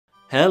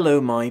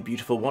Hello my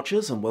beautiful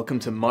watchers and welcome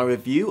to my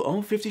review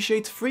of 50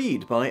 Shades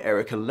Freed by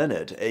Erica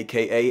Leonard,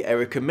 aka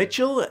Erica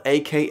Mitchell,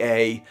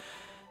 aka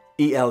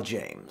E.L.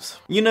 James.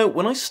 You know,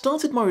 when I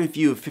started my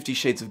review of 50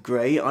 Shades of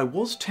Grey, I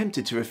was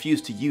tempted to refuse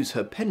to use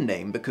her pen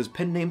name because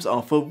pen names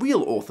are for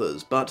real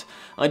authors, but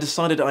I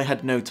decided I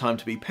had no time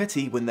to be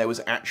petty when there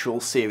was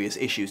actual serious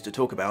issues to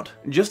talk about.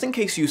 Just in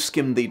case you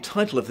skimmed the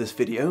title of this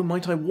video,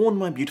 might I warn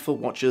my beautiful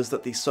watchers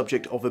that the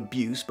subject of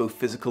abuse, both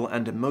physical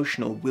and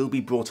emotional, will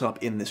be brought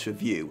up in this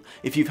review.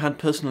 If you've had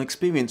personal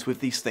experience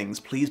with these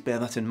things, please bear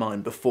that in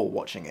mind before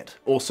watching it.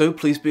 Also,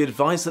 please be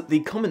advised that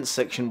the comments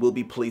section will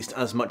be policed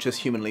as much as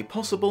humanly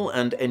possible,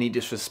 and any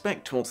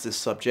disrespect towards this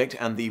subject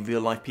and the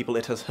real-life people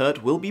it has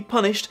hurt will be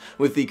punished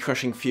with the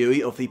crushing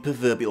fury of the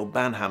proverbial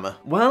banhammer.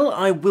 While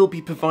I will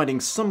be providing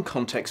some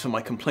context for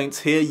my complaints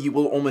here, you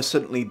will almost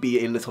certainly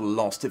be a little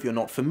lost if you're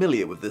not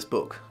familiar with this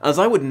book. As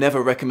I would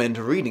never recommend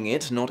reading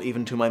it, not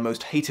even to my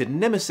most hated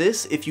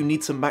nemesis, if you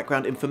need some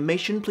background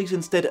information, please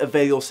instead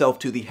avail yourself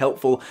to the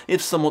helpful,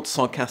 if somewhat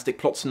sarcastic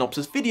plot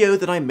synopsis video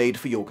that I made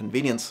for your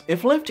convenience.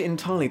 If left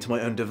entirely to my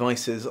own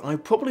devices, I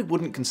probably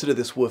wouldn't consider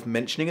this worth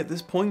mentioning at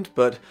this point,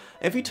 but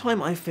every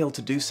time I fail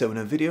to do so in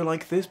a video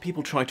like this,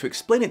 people try to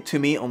explain it to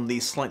me on the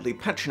slightly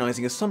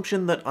patronising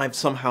assumption that I've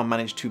somehow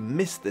managed to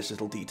miss this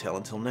little detail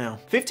until now.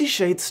 50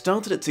 Shades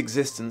started its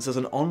existence as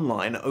an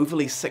online,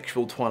 overly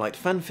sexual Twilight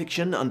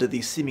fanfiction under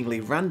the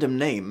seemingly random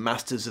name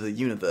Masters of the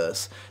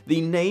Universe.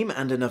 The name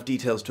and enough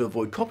details to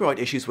avoid copyright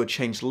issues were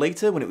changed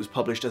later when it was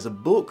published as a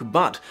book,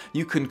 but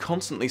you can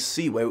constantly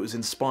see where it was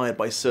inspired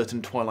by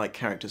certain Twilight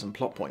characters and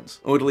plot points.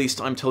 Or at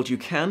least I'm told you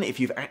can if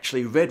you've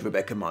actually read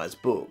Rebecca Meyer's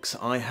books.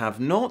 I have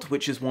not,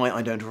 which is why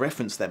I don't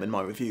reference them in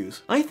my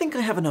reviews. I think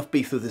I have enough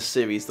beef with this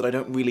series that I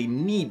don't really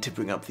need to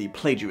bring up the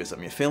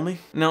plagiarism, you feel me?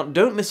 Now,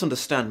 don't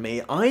misunderstand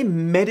me, I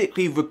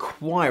medically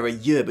require a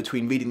year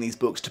between reading these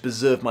books to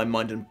preserve my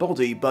mind and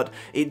body, but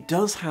it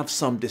does have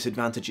some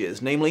disadvantages,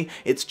 namely,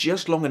 it's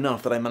just long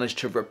enough that I manage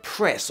to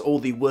repress all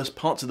the worst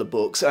parts of the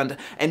books and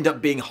end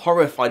up being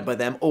horrified by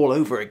them all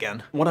over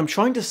again. What I'm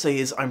trying to say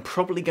is I'm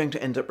probably going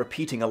to end up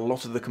repeating a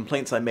lot of the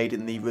complaints I made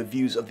in the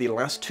reviews of the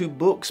last two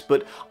books,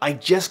 but I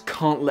just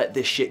can't let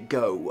this shit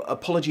go.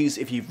 Apologies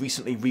if you've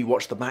recently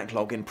rewatched the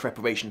backlog in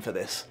preparation for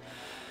this.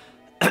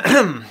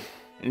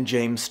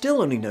 James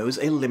still only knows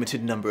a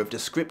limited number of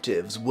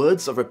descriptives.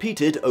 Words are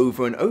repeated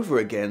over and over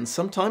again,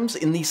 sometimes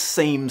in the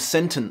same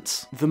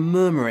sentence. The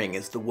murmuring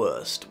is the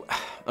worst.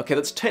 Okay,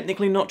 that's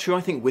technically not true.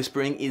 I think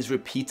whispering is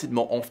repeated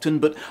more often,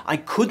 but I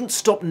couldn't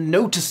stop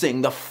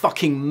noticing the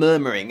fucking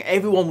murmuring.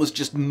 Everyone was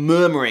just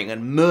murmuring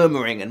and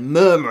murmuring and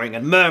murmuring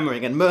and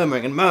murmuring and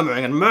murmuring and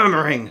murmuring and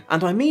murmuring.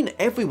 And I mean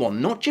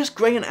everyone, not just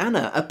Grey and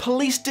Anna. A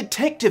police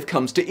detective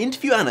comes to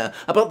interview Anna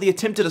about the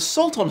attempted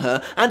assault on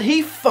her, and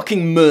he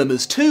fucking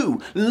murmurs too.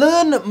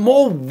 Learn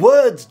more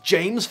words,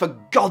 James, for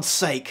God's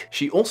sake.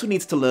 She also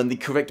needs to learn the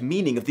correct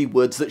meaning of the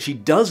words that she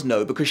does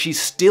know, because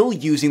she's still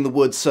using the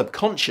word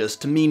subconscious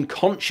to mean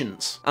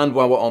conscience. And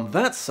while we're on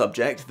that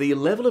subject, the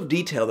level of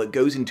detail that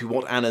goes into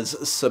what Anna's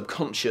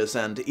subconscious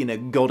and inner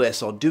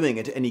goddess are doing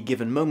at any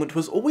given moment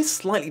was always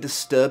slightly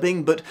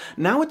disturbing, but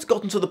now it's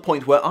gotten to the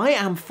point where I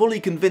am fully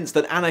convinced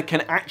that Anna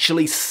can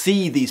actually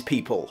see these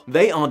people.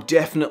 They are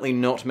definitely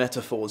not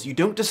metaphors. You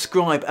don't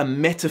describe a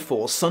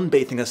metaphor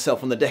sunbathing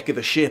herself on the deck of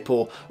a ship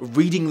or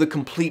reading the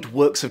complete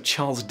works of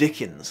Charles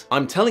Dickens.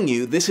 I'm telling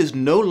you, this is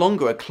no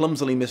longer a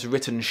clumsily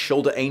miswritten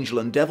shoulder angel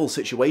and devil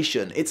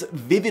situation. It's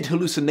vivid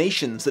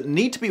hallucinations that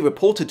need to be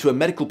reported to a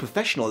medical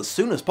professional as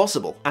soon as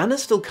possible. Anna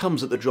still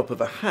comes at the drop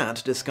of a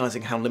hat,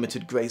 disguising how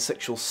limited Grey's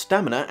sexual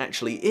stamina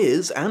actually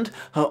is, and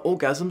her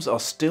orgasms are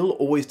still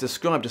always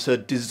described as her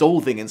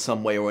dissolving in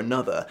some way or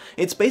another.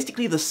 It's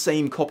basically the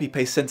same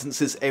copy-paste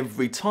sentences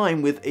every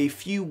time, with a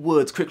few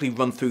words quickly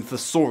run through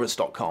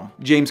thesaurus.com.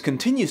 James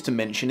continues to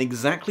mention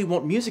exactly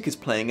what music is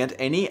playing at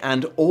any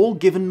and all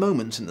given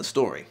moments in the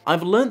story.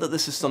 I've learned that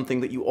this is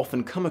something that you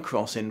often come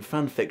across in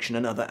fanfiction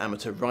and other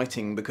amateur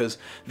writing, because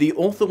the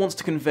author wants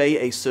to convey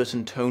a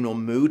certain tone or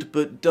mood,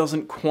 but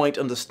doesn't quite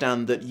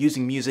understand that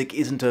using music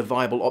isn't a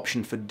viable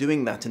option for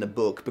doing that in a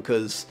book,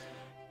 because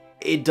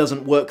it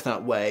doesn't work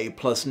that way,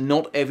 plus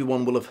not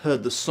everyone will have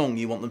heard the song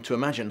you want them to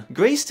imagine.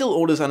 Grey still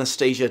orders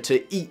Anastasia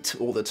to eat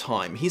all the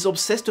time. He's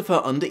obsessed with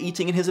her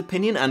under-eating in his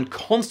opinion, and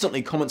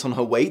constantly comments on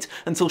her weight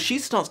until she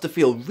starts to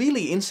feel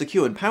really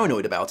insecure and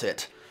paranoid about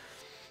it.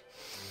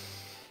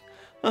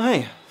 Oh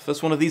hey,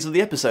 first one of these of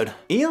the episode.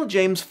 E.L.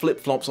 James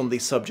flip-flops on the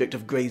subject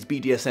of Grey's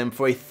BDSM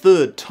for a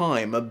third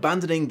time,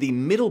 abandoning the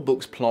middle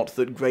book's plot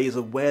that Grey is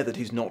aware that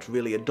he's not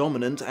really a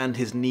dominant, and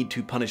his need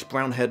to punish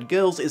brown-haired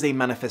girls is a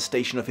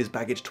manifestation of his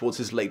baggage towards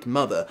his late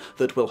mother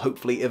that will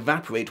hopefully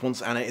evaporate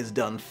once Anna is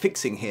done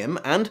fixing him,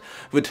 and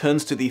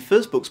returns to the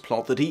first book's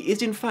plot that he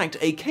is in fact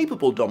a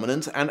capable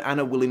dominant, and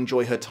Anna will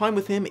enjoy her time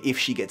with him if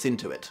she gets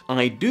into it.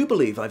 I do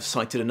believe I've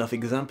cited enough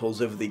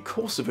examples over the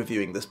course of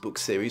reviewing this book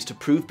series to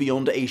prove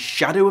beyond a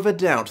shadow of a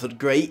doubt out that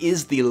Gray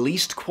is the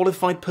least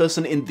qualified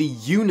person in the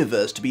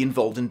universe to be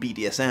involved in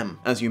BDSM.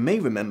 As you may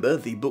remember,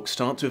 the book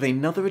starts with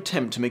another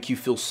attempt to make you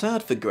feel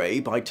sad for Gray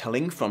by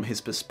telling from his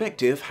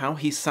perspective how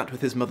he sat with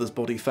his mother's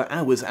body for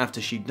hours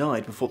after she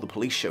died before the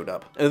police showed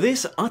up.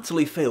 This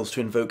utterly fails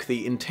to invoke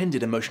the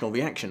intended emotional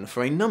reaction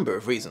for a number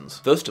of reasons.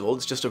 First of all,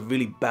 it's just a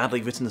really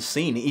badly written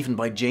scene even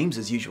by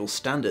James's usual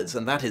standards,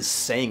 and that is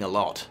saying a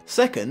lot.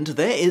 Second,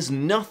 there is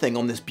nothing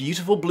on this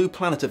beautiful blue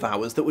planet of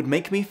ours that would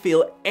make me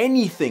feel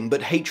anything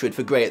but hatred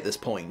for Gray at this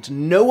point.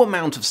 No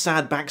amount of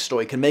sad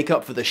backstory can make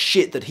up for the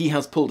shit that he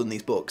has pulled in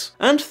these books.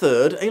 And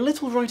third, a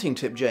little writing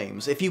tip,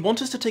 James. If you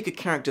want us to take a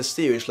character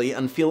seriously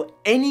and feel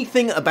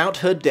anything about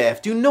her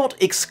death, do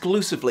not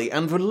exclusively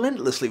and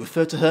relentlessly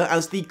refer to her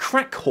as the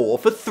crack whore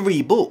for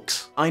 3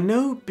 books. I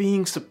know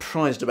being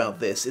surprised about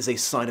this is a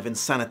sign of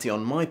insanity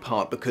on my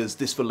part because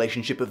this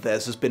relationship of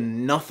theirs has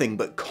been nothing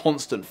but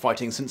constant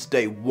fighting since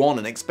day one,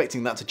 and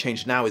expecting that to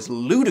change now is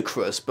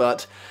ludicrous,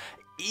 but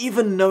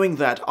even knowing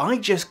that, I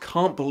just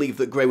can't believe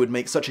that Gray would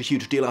make such a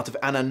huge deal out of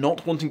Anna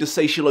not wanting to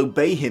say she'll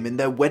obey him in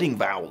their wedding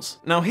vows.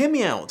 Now hear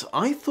me out,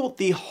 I thought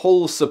the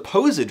whole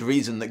supposed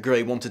reason that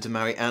Gray wanted to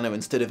marry Anna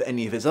instead of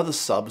any of his other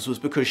subs was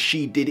because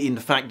she did in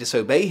fact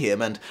disobey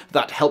him, and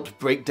that helped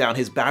break down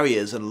his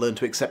barriers and learn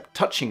to accept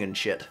touching and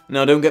shit.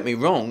 Now don't get me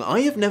wrong,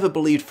 I have never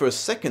believed for a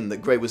second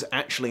that Gray was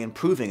actually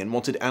improving and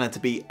wanted Anna to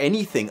be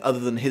anything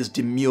other than his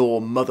demure,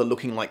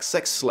 mother-looking like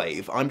sex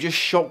slave. I'm just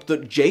shocked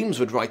that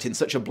James would write in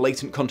such a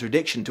blatant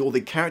contradiction to all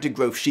the character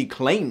growth she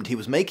claimed he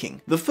was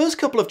making. The first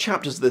couple of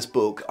chapters of this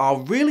book are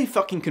really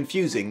fucking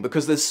confusing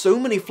because there's so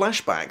many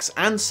flashbacks,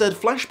 and said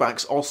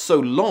flashbacks are so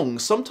long,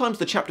 sometimes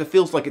the chapter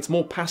feels like it's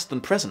more past than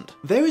present.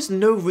 There is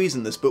no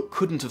reason this book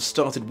couldn't have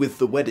started with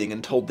the wedding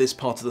and told this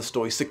part of the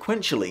story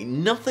sequentially.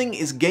 Nothing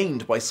is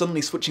gained by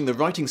suddenly switching the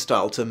writing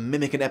style to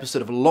mimic an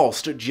episode of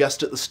Lost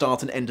just at the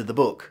start and end of the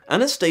book.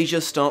 Anastasia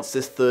starts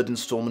this third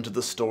installment of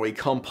the story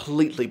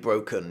completely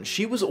broken.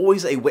 She was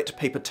always a wet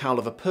paper towel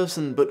of a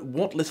person, but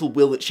what little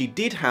will that she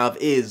did have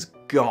is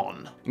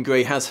gone.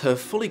 Gray has her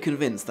fully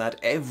convinced that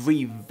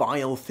every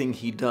vile thing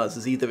he does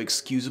is either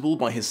excusable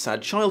by his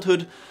sad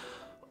childhood,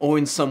 or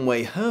in some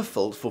way her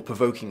fault for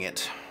provoking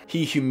it.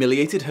 He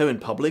humiliated her in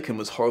public and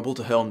was horrible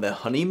to her on their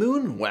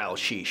honeymoon? Well,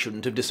 she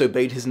shouldn't have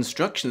disobeyed his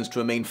instructions to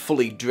remain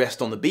fully dressed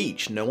on the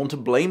beach, no one to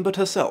blame but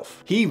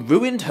herself. He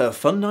ruined her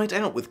fun night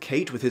out with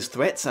Kate with his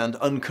threats and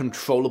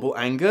uncontrollable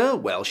anger?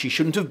 Well, she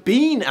shouldn't have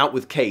been out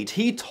with Kate,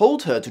 he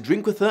told her to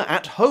drink with her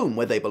at home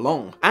where they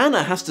belong.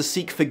 Anna has to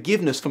seek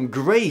forgiveness from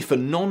Gray for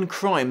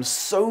non-crime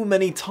so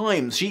many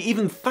times, she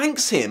even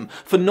thanks him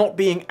for not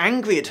being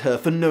angry at her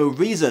for no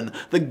reason.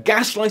 The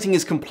gaslighting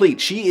is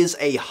complete, she is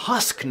a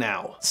husk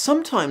now.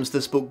 Sometimes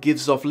this book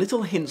gives off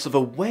little hints of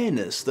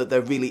awareness that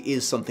there really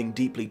is something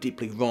deeply,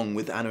 deeply wrong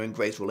with Anna and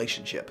Gray's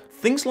relationship.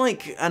 Things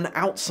like an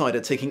outsider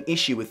taking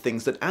issue with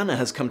things that Anna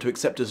has come to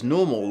accept as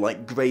normal,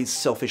 like Gray's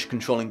selfish,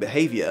 controlling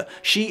behaviour.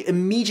 She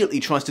immediately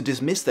tries to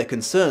dismiss their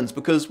concerns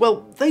because,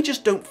 well, they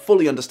just don't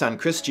fully understand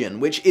Christian,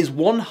 which is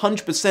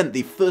 100%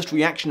 the first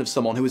reaction of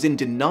someone who is in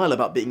denial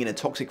about being in a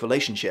toxic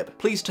relationship.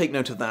 Please take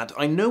note of that.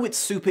 I know it's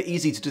super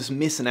easy to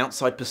dismiss an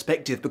outside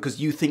perspective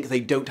because you think they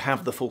don't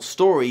have the full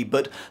story,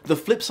 but the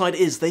flip side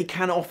is they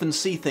can often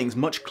see things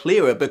much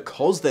clearer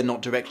because they're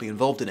not directly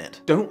involved in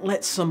it. Don't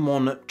let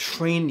someone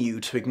train you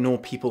to ignore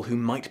people who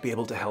might be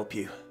able to help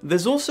you.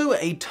 There's also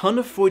a ton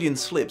of Freudian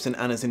slips in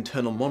Anna's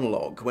internal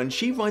monologue. When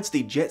she rides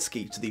the jet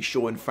ski to the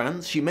shore in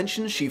France, she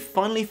mentions she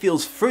finally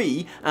feels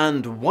free,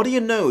 and what do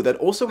you know, that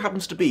also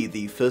happens to be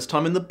the first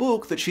time in the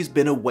book that she's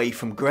been away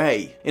from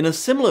Gray. In a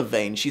similar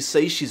vein, she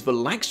says she's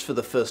relaxed for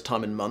the first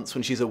time in months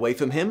when she's away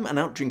from him and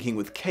out drinking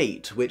with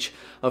Kate, which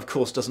of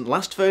course doesn't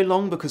last very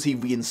long because he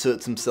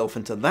reinserts himself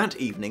into that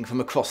evening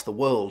from across the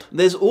world.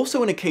 There's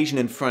also an occasion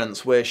in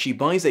France where she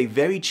buys a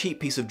very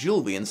cheap piece of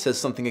jewellery and says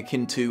something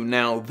akin to,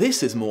 "Now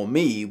this is more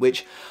me,"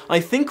 which I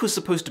think was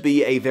supposed to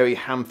be a very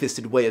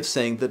ham-fisted way of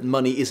saying that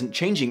money isn't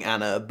changing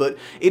Anna, but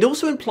it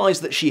also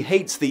implies that she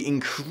hates the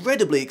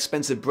incredibly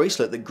expensive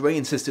bracelet that Gray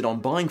insisted on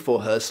buying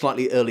for her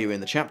slightly earlier in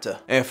the chapter.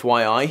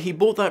 FYI, he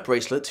bought that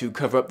bracelet to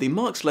cover up the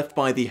marks left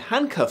by the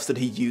handcuffs that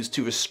he used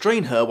to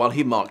restrain her while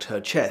he marked her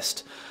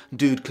chest.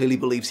 Dude clearly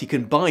believes he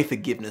can buy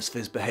forgiveness for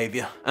his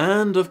behaviour.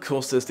 And of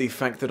course there's the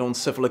fact that on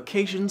several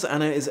occasions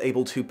Anna is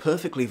able to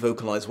perfectly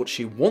vocalise what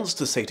she wants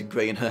to say to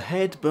Gray in her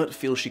head, but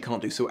feels she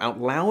can't do so out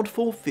loud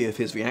for fear of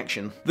his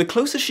reaction. The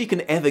closest she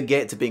can ever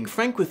get to being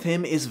frank with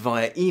him is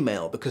via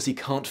email, because he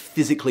can't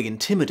physically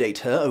intimidate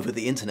her over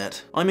the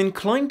internet. I'm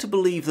inclined to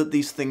believe that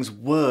these things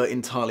were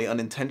entirely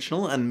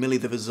unintentional and merely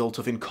the result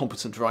of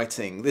incompetent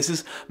writing. This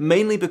is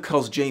mainly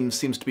because James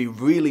seems to be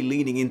really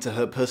leaning into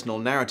her personal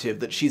narrative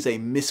that she's a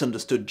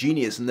misunderstood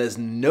genius and there's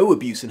no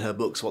abuse in her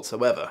books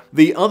whatsoever.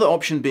 The other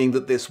option being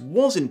that this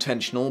was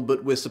intentional,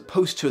 but we're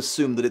supposed to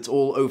assume that it's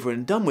all over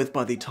and done with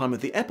by the time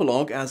of the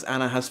epilogue, as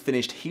Anna has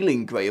finished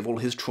healing Grey of all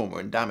his trauma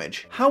and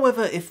damage.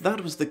 However, if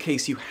that was the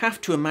case, you have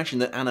to imagine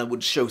that Anna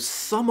would show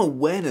some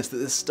awareness that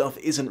this stuff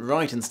isn't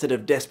right instead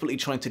of desperately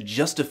trying to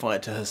justify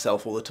it to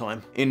herself all the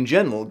time. In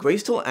general, Grey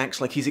still acts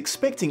like he's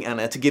expecting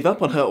Anna to give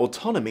up on her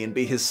autonomy and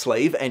be his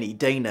slave any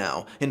day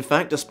now. In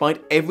fact,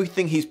 despite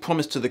everything he's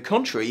promised to the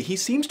contrary, he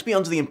seems to be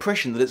under the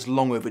impression that it's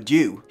long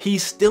overdue. He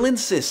still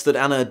insists that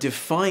Anna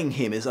defying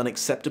him is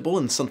unacceptable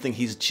and something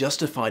he's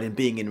justified in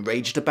being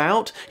enraged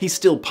about. He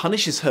still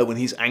punishes her when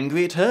he's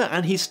angry at her,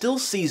 and he still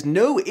sees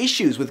no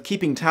issues with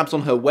keeping tabs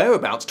on her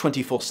whereabouts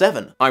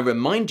 24/7. I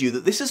remind you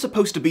that this is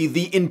supposed to be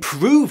the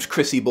improved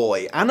Chrissy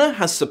boy. Anna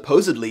has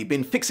supposedly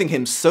been fixing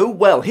him so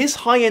well, his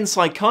high-end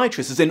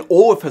psychiatrist is in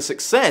awe of her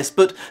success,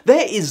 but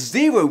there is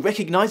zero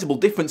recognizable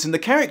difference in the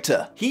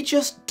character. He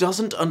just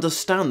doesn't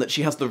understand that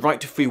she has the right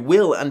to free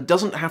will and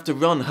doesn't have to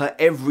run her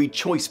every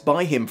choice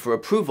by him for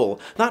approval.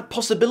 That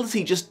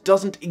possibility just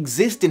doesn't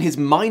exist in his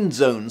mind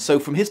zone, so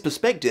from his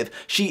perspective,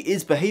 she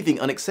is behaving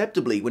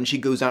unacceptably when she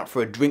goes out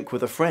for a drink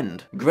with a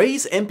friend.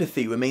 Grey's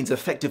empathy remains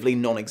effectively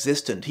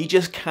non-existent. He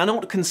just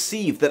cannot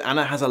conceive that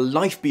Anna has a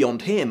life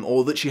beyond him,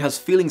 or that she has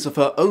feelings of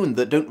her own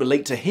that don't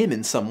relate to him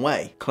in some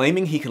way.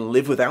 Claiming he can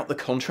live without the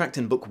contract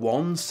in book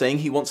 1, saying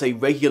he wants a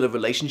regular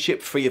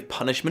relationship free of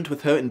punishment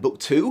with her in book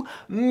 2,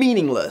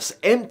 meaningless,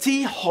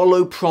 empty,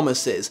 hollow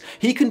promises.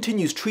 He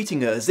continues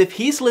treating her as if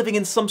he's living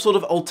in some sort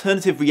of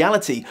alternative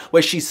reality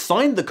where she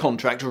signed the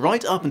contract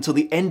right up until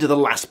the end of the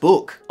last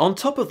book. On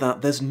top of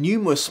that, there's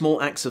numerous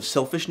small acts of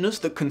selfishness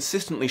that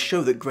consistently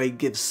show that Grey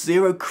gives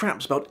zero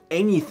craps about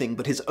anything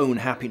but his own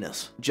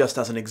happiness. Just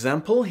as an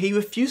example, he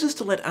refuses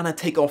to let Anna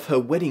take off her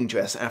wedding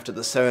dress after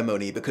the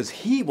ceremony because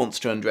he wants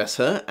to undress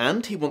her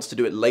and he wants to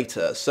do it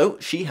later, so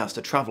she has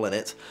to travel in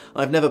it.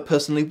 I've never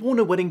personally worn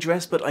a wedding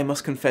dress, but I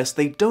must confess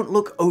they don't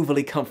look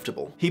overly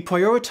comfortable. He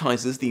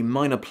prioritizes the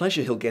minor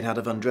pleasure he'll get out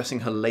of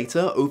undressing her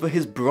later over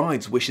his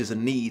bride's wishes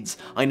and needs.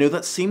 I know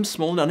that seems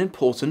small and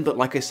unimportant, but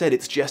like I said,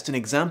 it's just an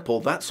example.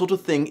 That sort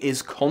of thing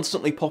is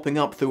constantly popping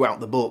up throughout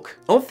the book.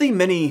 Of the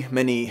many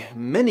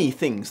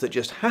things that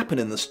just happen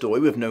in the story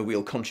with no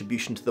real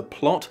contribution to the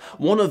plot,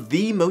 one of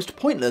the most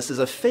pointless is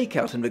a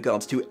fake-out in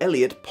regards to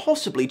Elliot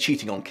possibly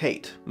cheating on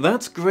Kate.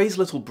 That's Grey's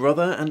little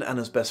brother and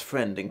Anna's best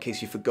friend, in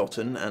case you've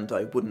forgotten, and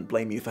I wouldn't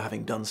blame you for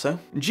having done so.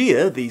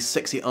 Gia, the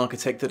sexy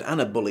architect that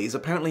Anna bullies,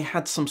 apparently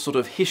had some sort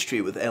of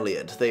history with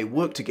Elliot. They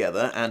worked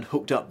together and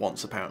hooked up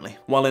once, apparently.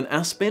 While in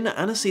Aspen,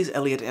 Anna sees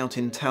Elliot out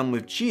in town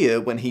with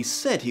Gia when he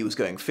said he was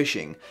going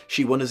fishing.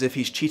 She wonders if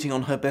he's cheating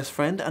on her best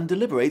friend and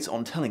deliberates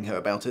on telling her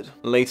about it.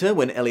 Later,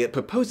 when Elliot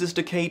proposes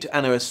to Kate,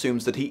 Anna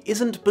assumes that he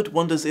isn't, but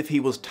wonders if he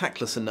was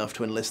tactless enough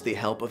to enlist the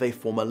help of a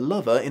former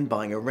lover in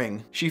buying a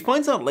ring. She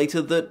finds out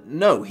later that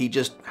no, he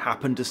just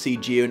happened to see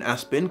Gia in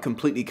Aspen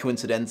completely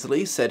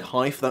coincidentally, said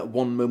hi for that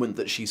one moment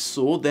that she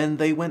saw, then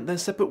they went their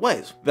separate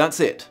ways. That's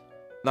it.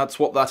 That's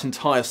what that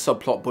entire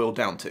subplot boiled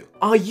down to.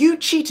 Are you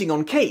cheating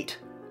on Kate?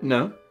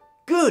 No.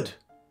 Good.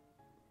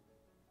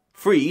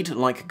 Freed,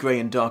 like Grey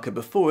and Darker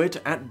before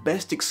it, at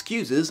best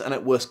excuses and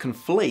at worst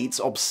conflates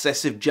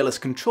obsessive, jealous,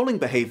 controlling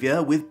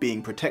behaviour with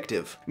being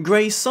protective.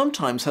 Grey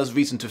sometimes has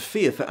reason to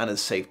fear for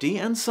Anna's safety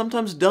and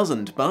sometimes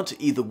doesn't, but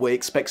either way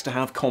expects to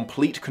have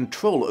complete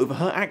control over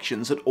her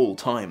actions at all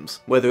times.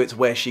 Whether it's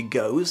where she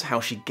goes,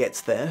 how she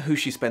gets there, who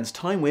she spends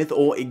time with,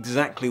 or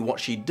exactly what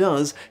she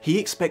does, he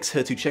expects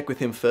her to check with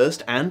him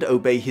first and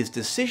obey his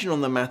decision on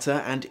the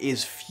matter, and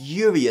is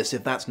furious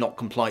if that's not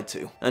complied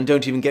to. And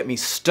don't even get me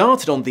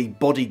started on the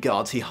bodyguard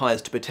he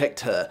hires to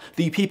protect her,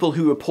 the people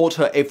who report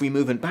her every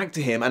movement back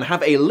to him and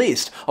have a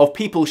list of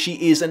people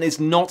she is and is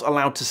not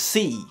allowed to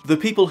see. The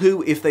people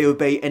who, if they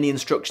obey any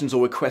instructions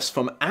or requests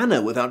from Anna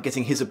without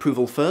getting his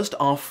approval first,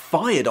 are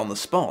fired on the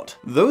spot.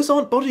 Those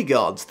aren't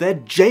bodyguards, they're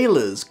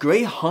jailers.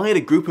 Grey hired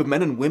a group of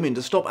men and women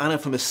to stop Anna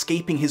from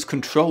escaping his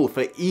control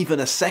for even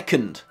a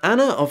second.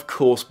 Anna, of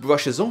course,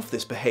 brushes off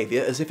this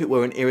behaviour as if it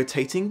were an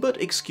irritating but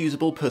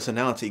excusable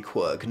personality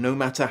quirk, no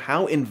matter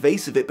how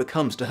invasive it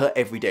becomes to her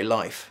everyday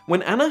life.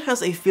 When Anna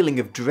has a feeling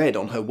of dread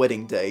on her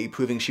wedding day,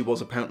 proving she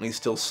was apparently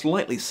still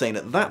slightly sane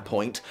at that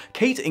point,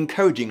 Kate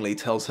encouragingly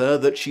tells her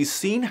that she's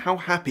seen how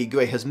happy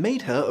Grey has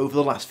made her over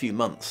the last few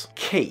months.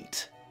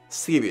 Kate.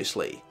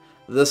 Seriously.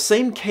 The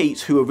same Kate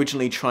who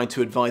originally tried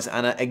to advise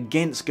Anna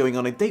against going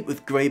on a date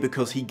with Grey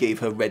because he gave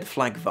her red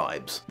flag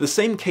vibes. The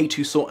same Kate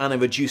who saw Anna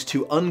reduced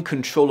to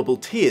uncontrollable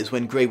tears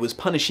when Grey was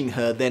punishing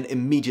her, then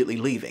immediately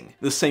leaving.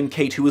 The same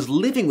Kate who was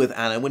living with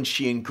Anna when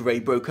she and Grey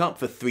broke up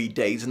for 3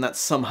 days and that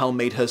somehow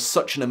made her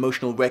such an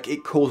emotional wreck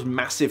it caused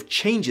massive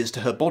changes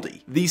to her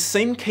body. The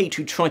same Kate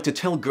who tried to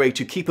tell Grey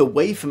to keep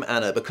away from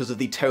Anna because of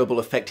the terrible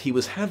effect he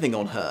was having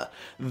on her.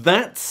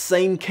 That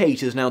same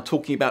Kate is now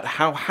talking about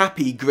how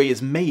happy Grey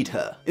has made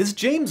her. Is Is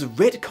James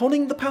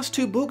retconning the past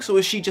 2 books, or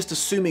is she just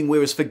assuming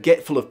we're as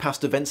forgetful of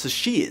past events as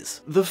she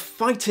is? The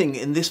fighting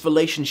in this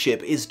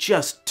relationship is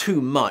just too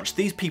much.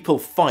 These people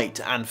fight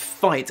and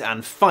fight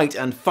and fight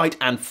and fight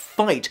and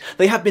fight.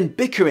 They have been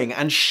bickering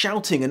and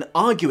shouting and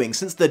arguing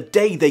since the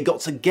day they got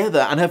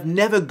together and have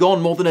never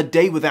gone more than a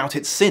day without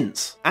it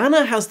since.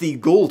 Anna has the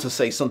gall to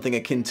say something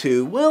akin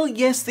to, well,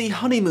 yes, the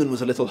honeymoon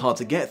was a little hard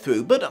to get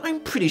through, but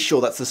I'm pretty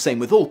sure that's the same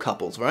with all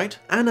couples, right?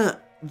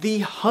 Anna, the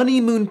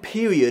honeymoon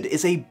period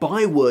is a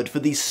byword for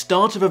the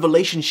start of a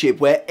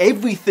relationship where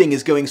everything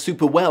is going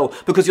super well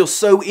because you're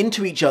so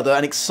into each other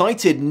and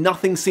excited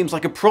nothing seems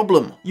like a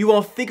problem. You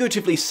are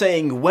figuratively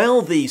saying,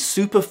 well, the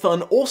super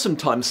fun, awesome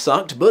time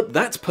sucked, but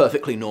that's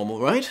perfectly normal,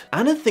 right?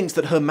 Anna thinks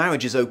that her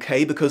marriage is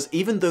okay because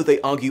even though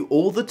they argue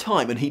all the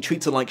time and he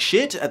treats her like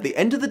shit, at the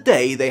end of the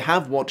day, they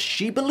have what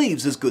she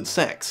believes is good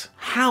sex.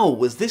 How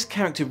was this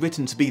character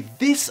written to be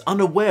this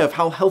unaware of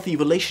how healthy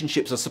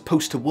relationships are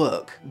supposed to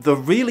work? The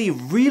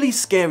really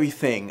scary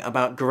thing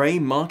about Gray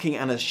marking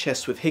Anna's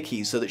chest with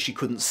hickeys so that she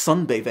couldn't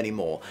sunbathe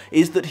anymore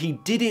is that he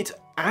did it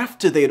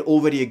after they had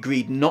already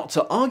agreed not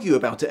to argue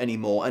about it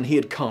anymore and he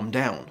had calmed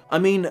down. I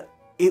mean,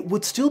 it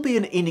would still be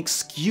an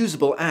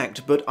inexcusable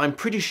act, but I'm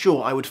pretty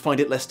sure I would find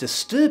it less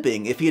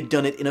disturbing if he had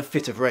done it in a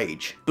fit of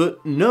rage.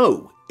 But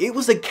no. It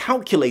was a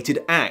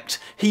calculated act.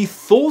 He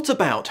thought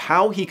about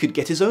how he could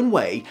get his own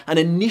way and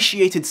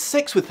initiated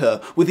sex with her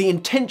with the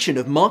intention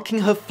of marking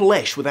her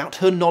flesh without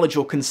her knowledge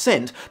or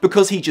consent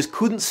because he just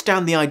couldn't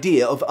stand the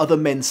idea of other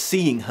men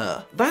seeing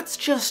her. That's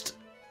just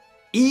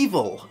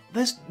evil.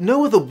 There's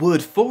no other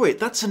word for it.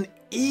 That's an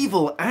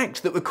evil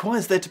act that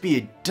requires there to be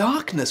a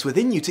darkness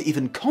within you to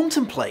even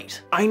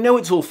contemplate. I know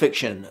it's all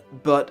fiction,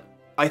 but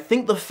I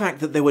think the fact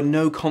that there were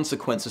no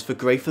consequences for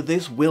Gray for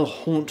this will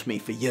haunt me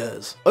for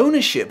years.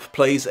 Ownership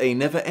plays a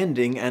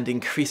never-ending and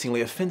increasingly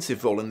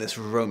offensive role in this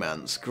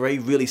romance. Gray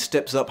really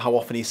steps up how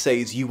often he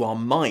says, "You are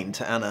mine,"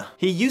 to Anna.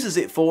 He uses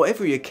it for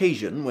every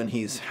occasion, when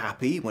he's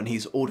happy, when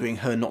he's ordering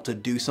her not to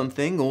do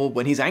something, or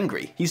when he's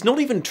angry. He's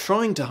not even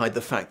trying to hide the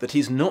fact that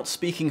he's not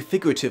speaking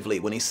figuratively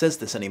when he says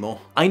this anymore.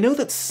 I know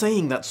that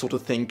saying that sort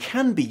of thing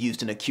can be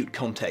used in a cute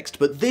context,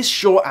 but this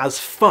sure as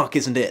fuck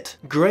isn't it.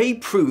 Gray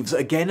proves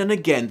again and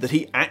again that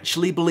he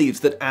actually believes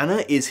that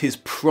Anna is his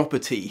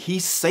property. He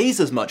says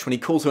as much when he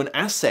calls her an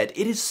asset.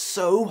 It is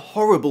so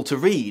horrible to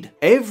read.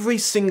 Every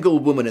single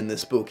woman in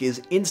this book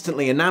is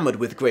instantly enamored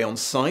with Gray on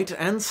sight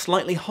and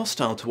slightly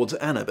hostile towards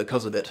Anna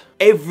because of it.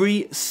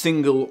 Every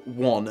single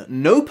one.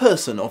 No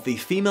person of the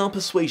female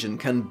persuasion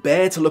can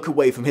bear to look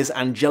away from his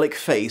angelic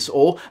face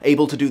or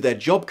able to do their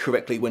job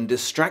correctly when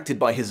distracted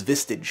by his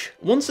vistage.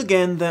 Once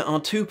again, there are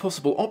 2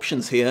 possible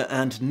options here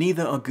and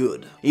neither are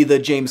good. Either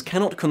James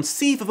cannot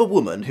conceive of a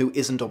woman who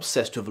isn't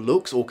obsessed with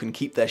looks or can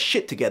keep their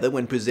shit together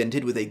when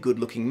presented with a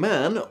good-looking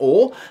man,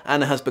 or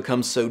Anna has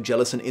become so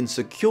jealous and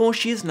insecure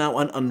she is now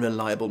an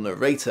unreliable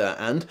narrator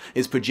and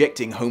is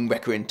projecting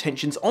homewrecker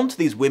intentions onto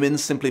these women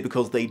simply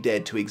because they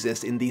dared to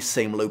exist in the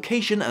same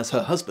location as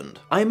her husband.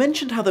 I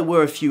mentioned how there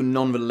were a few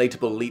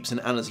non-relatable leaps in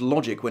Anna's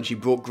logic when she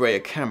brought Gray a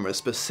camera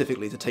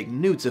specifically to take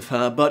nudes of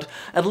her, but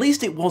at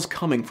least it was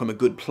coming from a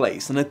good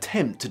place, an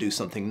attempt to do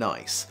something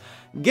nice.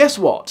 Guess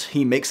what?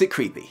 He makes it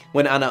creepy.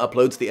 When Anna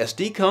uploads the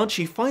SD card,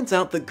 she finds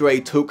out that Gray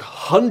took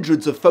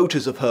hundreds of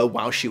photos of her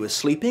while she was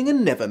sleeping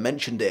and never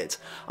mentioned it.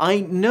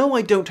 I know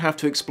I don't have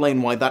to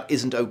explain why that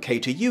isn't okay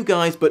to you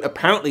guys, but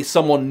apparently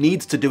someone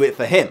needs to do it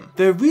for him.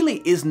 There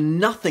really is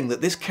nothing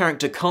that this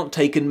character can't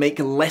take and make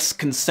less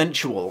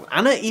consensual.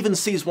 Anna even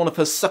sees one of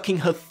her sucking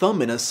her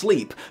thumb in her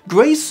sleep.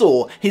 Gray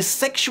saw his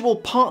sexual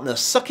partner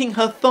sucking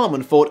her thumb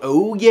and thought,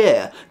 oh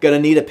yeah, gonna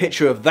need a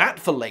picture of that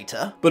for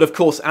later. But of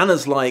course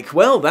Anna's like,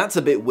 well, that's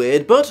a bit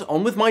weird, but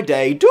on with my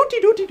day,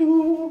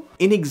 doo-dee-doo-dee-doo.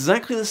 In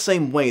exactly the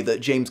same way that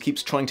James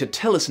keeps trying to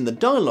tell us in the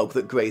dialogue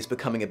that Gray's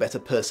becoming a better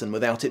person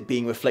without it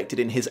being reflected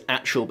in his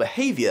actual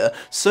behaviour,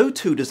 so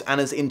too does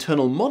Anna's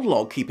internal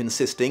monologue keep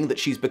insisting that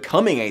she's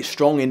becoming a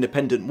strong,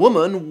 independent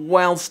woman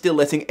while still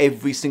letting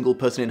every single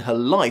person in her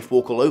life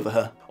walk all over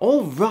her.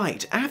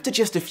 Alright, after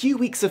just a few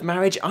weeks of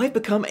marriage, I've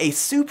become a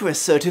super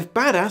assertive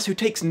badass who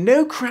takes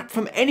no crap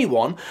from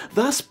anyone,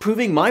 thus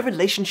proving my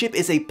relationship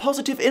is a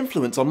positive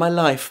influence on my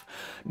life.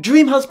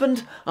 Dream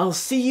husband, I'll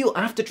see you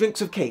after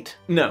drinks with Kate.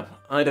 No,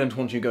 I don't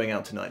want you going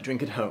out tonight.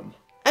 Drink at home.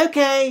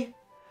 Okay.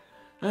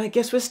 I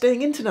guess we're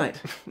staying in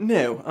tonight.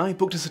 No, I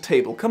booked us a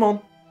table. Come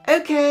on.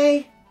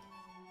 Okay.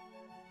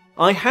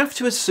 I have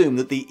to assume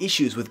that the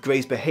issues with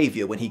Gray's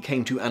behaviour when he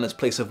came to Anna's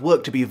place of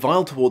work to be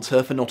vile towards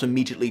her for not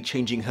immediately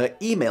changing her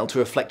email to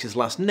reflect his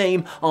last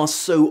name are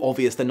so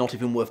obvious they're not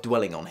even worth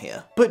dwelling on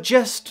here. But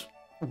just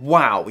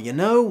wow, you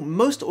know,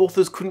 most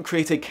authors couldn't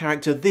create a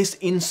character this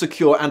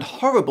insecure and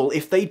horrible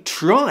if they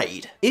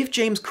tried. If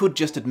James could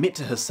just admit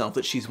to herself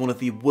that she's one of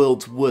the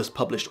world's worst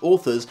published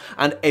authors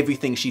and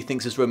everything she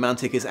thinks is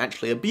romantic is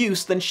actually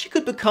abuse, then she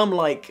could become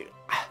like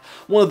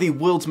one of the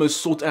world's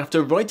most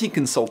sought-after writing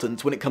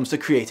consultants when it comes to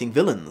creating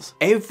villains.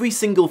 Every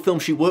single film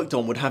she worked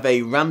on would have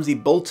a Ramsay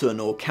Bolton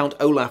or Count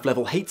Olaf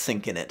level hate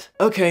sink in it.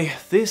 Okay,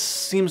 this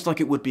seems like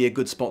it would be a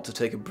good spot to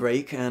take a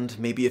break and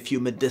maybe a few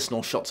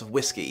medicinal shots of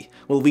whiskey.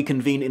 We'll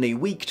reconvene in a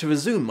week to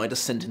resume my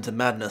descent into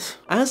madness.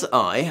 As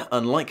I,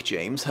 unlike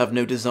James, have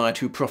no desire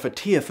to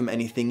profiteer from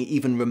anything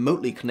even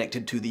remotely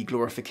connected to the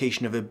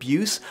glorification of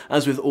abuse,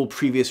 as with all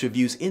previous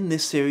reviews in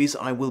this series,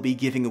 I will be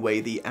giving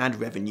away the ad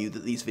revenue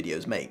that these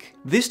videos make.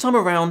 This time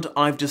around,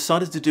 I've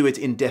decided to do it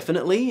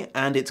indefinitely,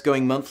 and it's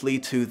going monthly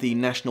to the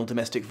National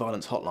Domestic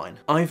Violence Hotline.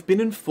 I've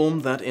been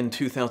informed that in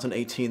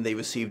 2018 they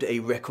received a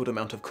record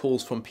amount of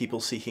calls from people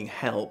seeking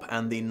help,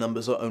 and the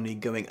numbers are only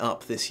going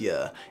up this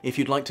year. If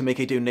you'd like to make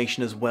a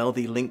donation as well,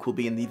 the link will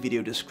be in the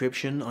video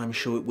description. I'm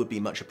sure it would be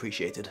much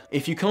appreciated.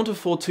 If you can't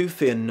afford to,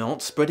 fear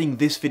not. Spreading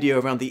this video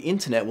around the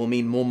internet will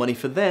mean more money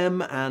for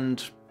them,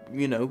 and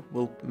you know,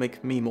 will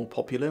make me more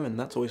popular, and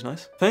that's always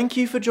nice. Thank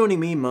you for joining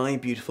me, my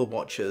beautiful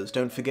watchers.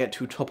 Don't forget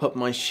to top up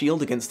my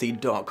shield against the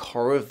dark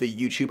horror of the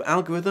YouTube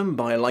algorithm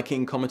by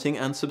liking, commenting,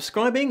 and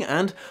subscribing,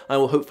 and I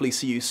will hopefully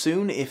see you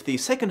soon if the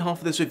second half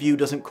of this review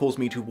doesn't cause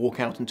me to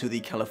walk out into the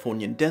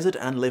Californian desert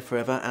and live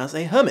forever as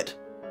a hermit.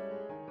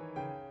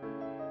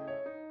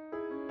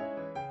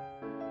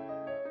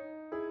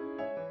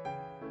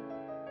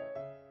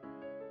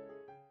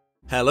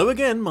 Hello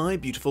again, my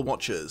beautiful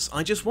watchers.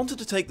 I just wanted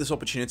to take this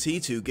opportunity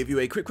to give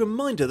you a quick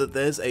reminder that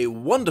there's a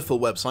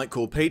wonderful website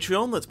called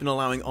Patreon that's been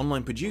allowing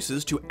online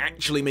producers to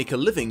actually make a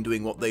living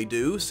doing what they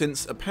do,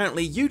 since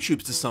apparently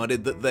YouTube's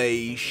decided that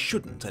they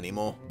shouldn't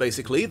anymore.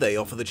 Basically, they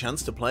offer the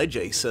chance to pledge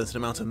a certain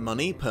amount of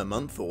money per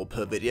month or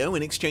per video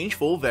in exchange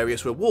for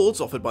various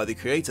rewards offered by the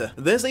creator.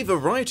 There's a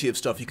variety of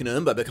stuff you can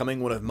earn by becoming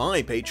one of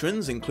my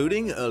patrons,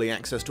 including early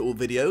access to all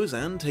videos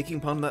and taking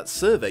part in that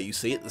survey you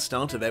see at the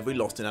start of every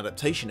Lost in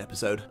Adaptation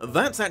episode.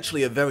 That's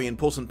actually a very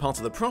important part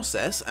of the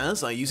process,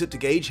 as I use it to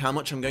gauge how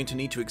much I'm going to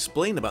need to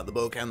explain about the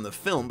book and the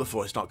film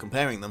before I start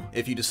comparing them.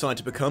 If you decide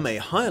to become a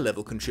higher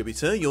level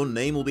contributor, your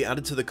name will be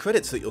added to the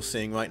credits that you're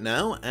seeing right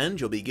now,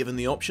 and you'll be given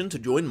the option to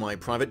join my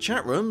private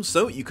chat room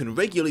so you can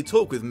regularly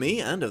talk with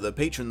me and other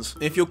patrons.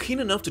 If you're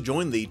keen enough to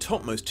join the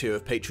topmost tier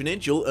of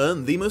patronage, you'll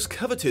earn the most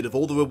coveted of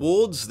all the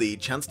rewards, the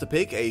chance to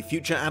pick a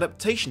future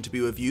adaptation to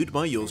be reviewed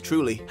by yours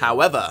truly.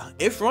 However,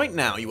 if right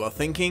now you are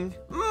thinking,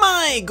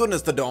 my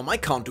goodness the Dom, I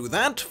can't do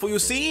that, for you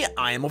see,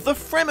 I am of the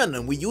Fremen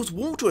and we use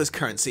water as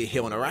currency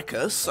here on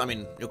Arrakis. I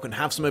mean, you can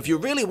have some if you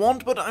really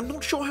want, but I'm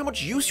not sure how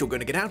much use you're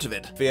going to get out of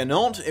it. Fear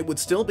not, it would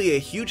still be a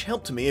huge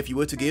help to me if you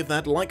were to give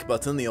that like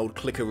button the old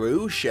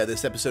clickaroo, share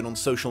this episode on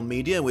social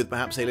media with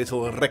perhaps a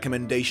little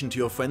recommendation to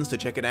your friends to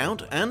check it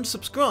out, and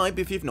subscribe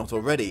if you've not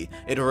already.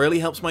 It really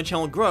helps my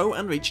channel grow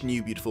and reach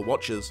new beautiful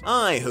watchers.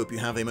 I hope you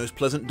have a most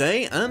pleasant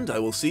day, and I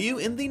will see you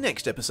in the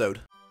next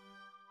episode.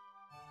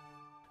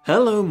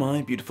 Hello,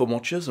 my beautiful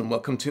watchers, and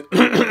welcome to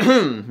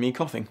me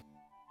coughing.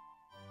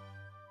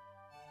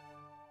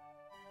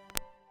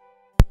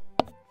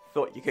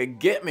 Thought you could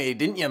get me,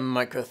 didn't you,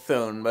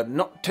 microphone? But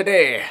not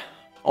today.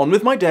 On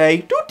with my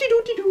day.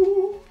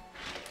 Doo-dee-doo-dee-doo.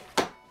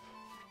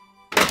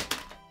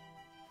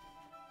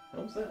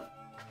 What was that?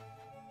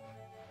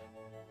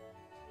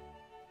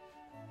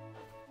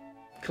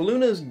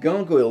 Kaluna's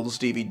Gargoyles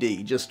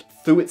DVD just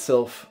threw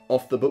itself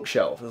off the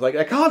bookshelf. It's like,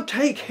 I can't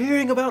take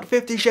hearing about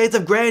 50 Shades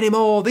of Grey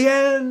anymore. The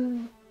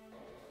end.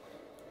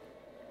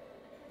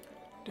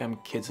 Damn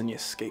kids and your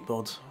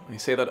skateboards. I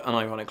say that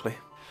unironically.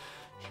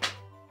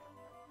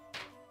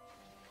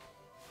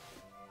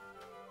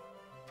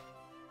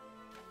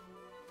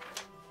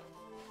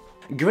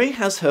 Grey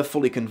has her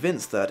fully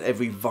convinced that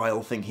every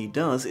vile thing he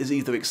does is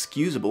either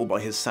excusable by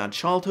his sad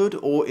childhood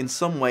or in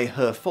some way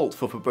her fault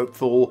for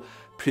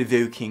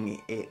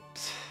provoking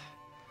it.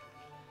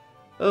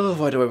 Oh,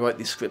 why do I write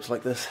these scripts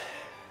like this?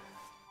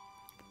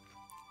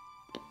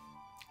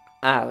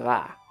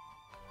 Ah.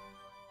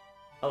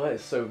 Oh, that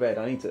is so red.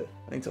 I need to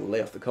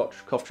lay off the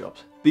cough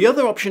drops. The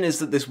other option is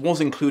that this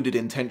was included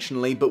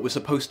intentionally, but we're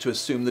supposed to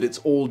assume that it's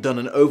all done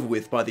and over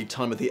with by the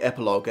time of the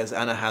epilogue, as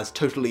Anna has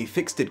totally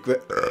fixed it.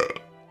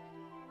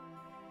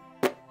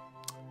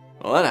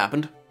 Well, that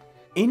happened.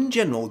 In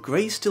general,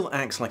 Grey still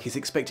acts like he's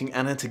expecting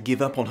Anna to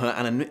give up on her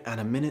anonymity.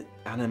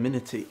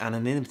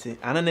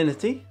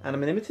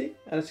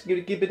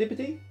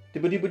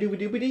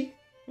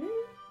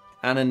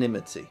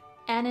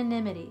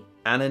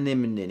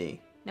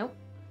 Nope.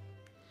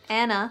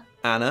 Anna.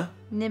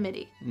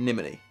 Nimity.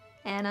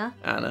 Anna.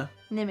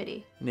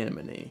 Nimity.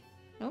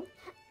 Nope.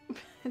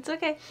 It's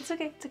okay.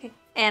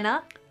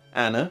 Anna.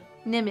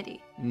 Nimity.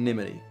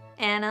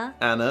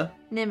 Anna.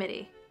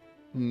 Nimity.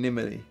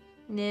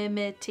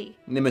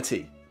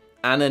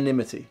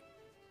 Anonymity.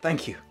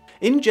 Thank you.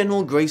 In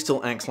general, Grey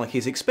still acts like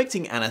he's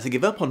expecting Anna to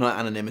give up on her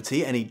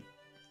anonymity, and he...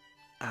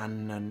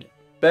 Babe?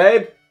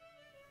 Anonymity.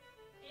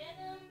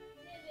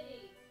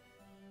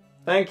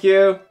 Thank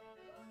you.